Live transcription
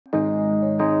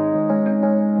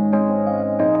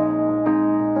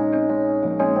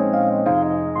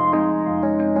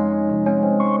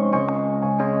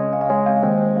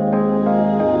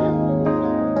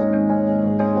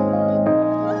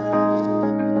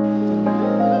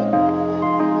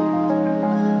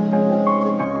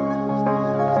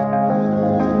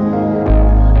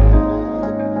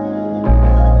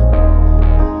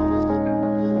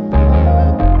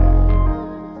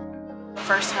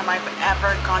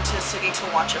gone to the city to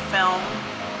watch a film.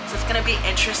 So it's gonna be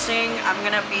interesting. I'm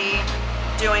gonna be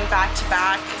doing back to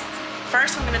back.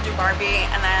 First I'm gonna do Barbie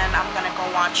and then I'm gonna go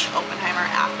watch Oppenheimer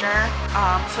after.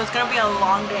 So it's gonna be a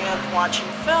long day of watching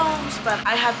films, but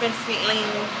I have been feeling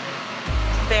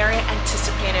very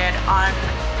anticipated on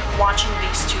watching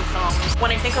these two films. When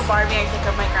I think of Barbie, I think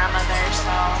of my grandmother, so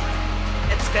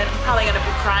it's good. I'm probably gonna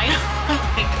be crying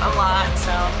like a lot,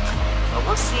 so but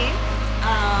we'll see.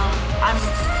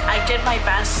 I did my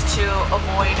best to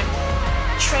avoid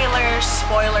trailers,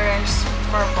 spoilers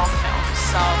for both films,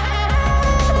 so.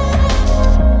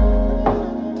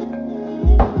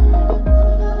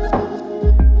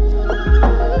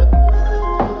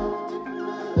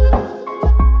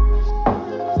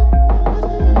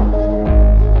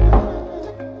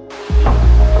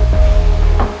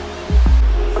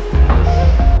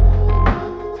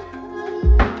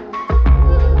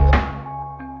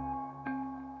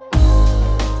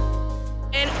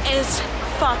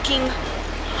 Fucking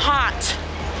hot.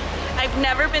 I've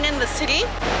never been in the city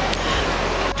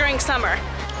during summer.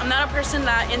 I'm not a person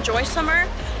that enjoys summer.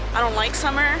 I don't like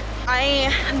summer.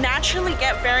 I naturally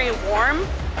get very warm,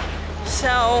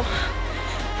 so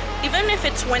even if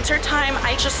it's winter time,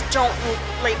 I just don't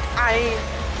like. I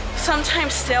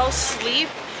sometimes still sleep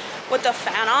with the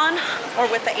fan on or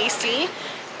with the AC.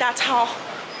 That's how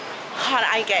hot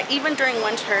I get, even during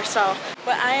winter. So,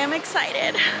 but I am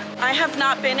excited. I have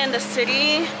not been in the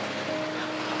city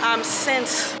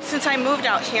since I moved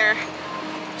out here,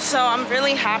 so I'm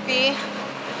really happy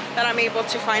that I'm able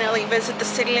to finally visit the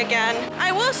city again.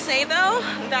 I will say though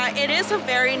that it is a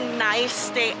very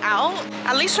nice day out,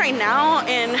 at least right now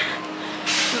in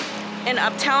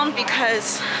Uptown,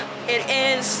 because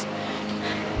there's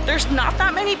not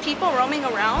that many people roaming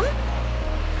around,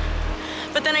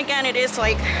 but then again it is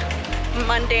like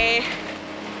Monday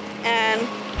and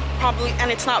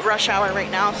it's not rush hour right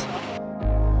now, so.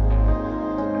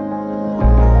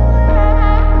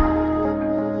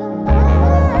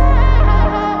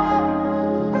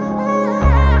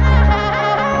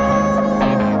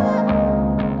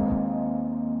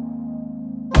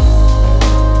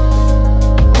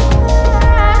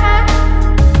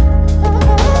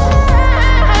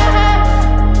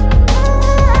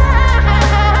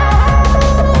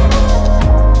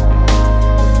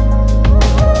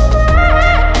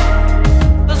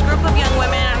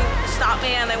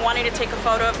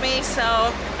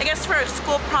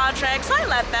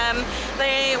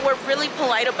 They were really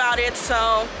polite about it,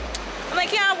 so I'm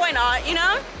like, yeah, why not, you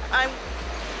know?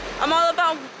 I'm all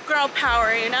about girl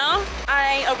power, you know?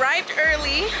 I arrived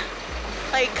early,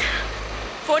 like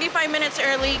 45 minutes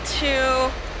early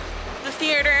to the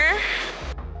theater.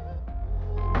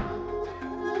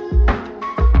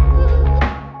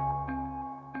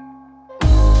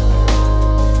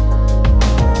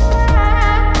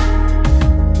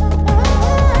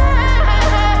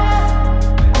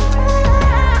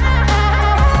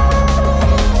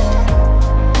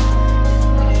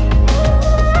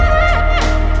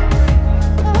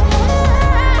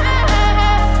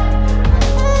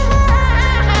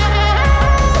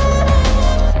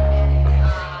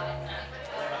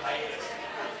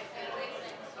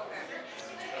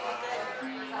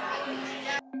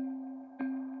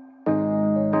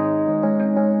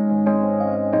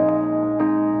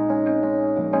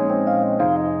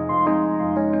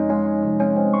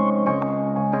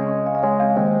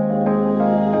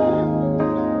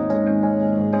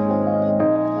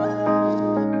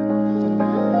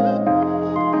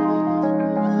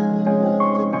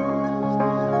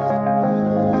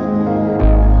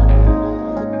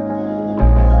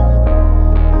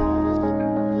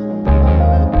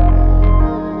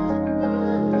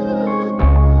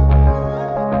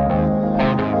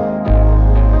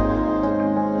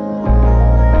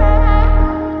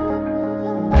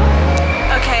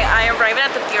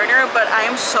 But I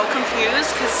am so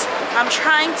confused because I'm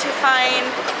trying to find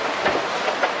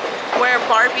where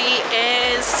Barbie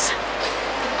is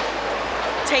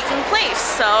taking place,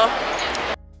 so.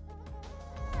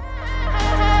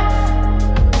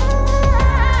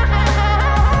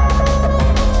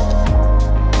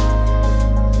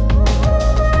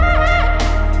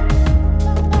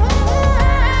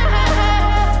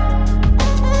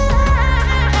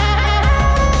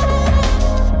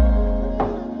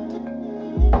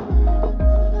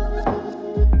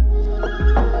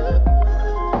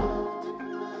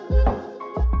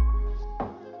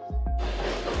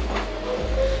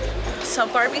 So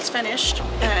Barbie's finished,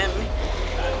 and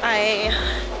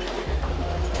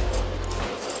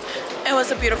it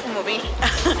was a beautiful movie.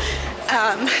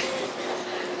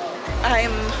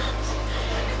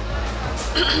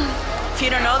 If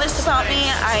you don't know this about me,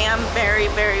 I am very,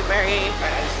 very, very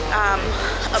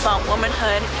about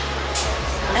womanhood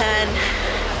and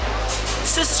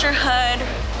sisterhood.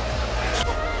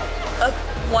 A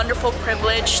wonderful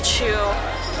privilege to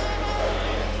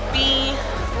be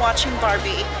watching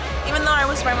Barbie. Even though I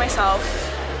was by myself,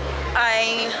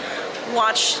 I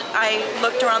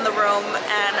looked around the room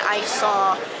and I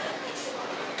saw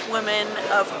women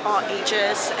of all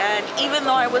ages, and even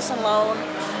though I was alone,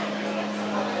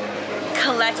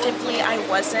 collectively I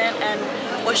wasn't, and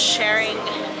was sharing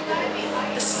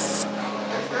this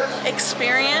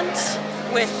experience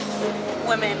with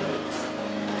women,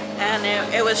 and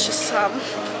it was just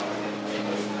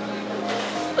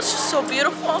so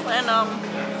beautiful, and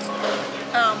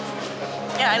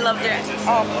yeah, I loved it.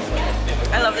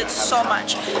 I loved it so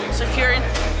much. So if you're in,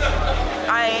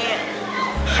 I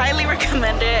highly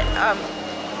recommend it.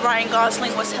 Ryan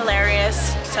Gosling was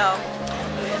hilarious. So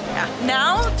yeah.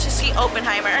 Now to see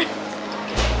Oppenheimer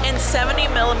in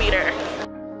 70mm.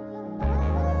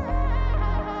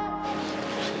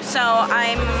 So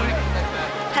I'm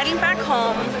heading back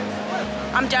home.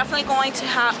 I'm definitely going to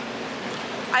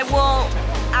I will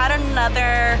add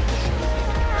another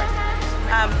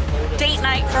date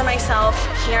night for myself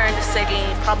here in the city,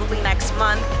 probably next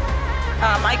month.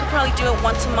 I could probably do it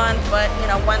once a month, but you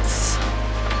know, once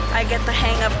I get the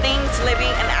hang of things,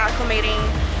 living and acclimating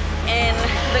in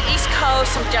the East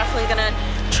Coast, I'm definitely gonna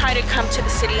try to come to the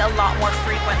city a lot more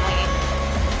frequently.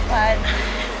 But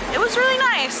it was really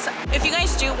nice. If you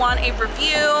guys do want a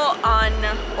review on,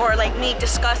 or like me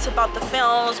discuss about the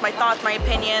films, my thoughts, my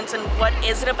opinions, and what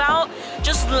is it about,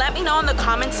 just let me know in the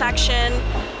comment section.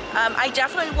 I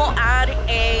definitely will add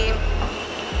a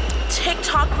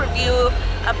TikTok review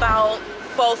about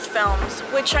both films,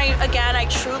 which I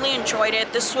truly enjoyed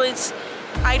it. This was,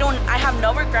 I have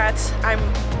no regrets.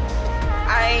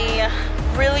 I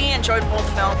really enjoyed both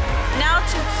films. Now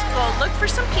to go look for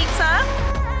some pizza.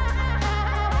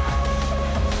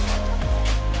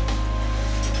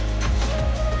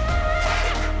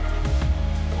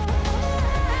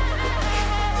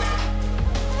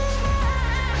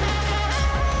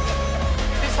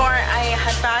 Before I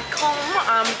head back home,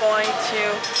 I'm going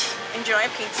to enjoy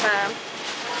pizza,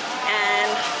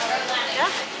 and yeah,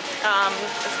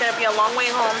 it's gonna be a long way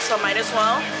home, so might as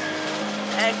well.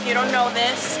 If you don't know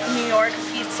this, New York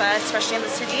pizza, especially in the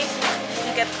city,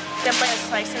 you get them by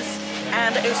slices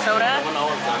and a soda.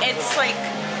 It's like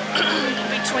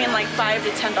between like $5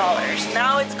 to $10.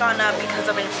 Now it's gone up because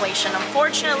of inflation,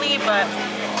 unfortunately, but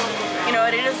you know,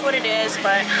 it is what it is.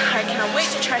 But I can't wait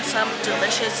to try some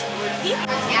delicious pizza.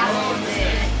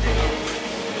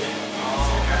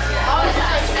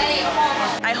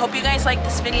 I hope you guys liked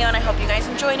this video, and I hope you guys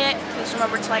enjoyed it. Please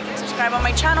remember to like and subscribe on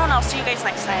my channel, and I'll see you guys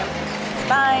next time.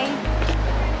 Bye.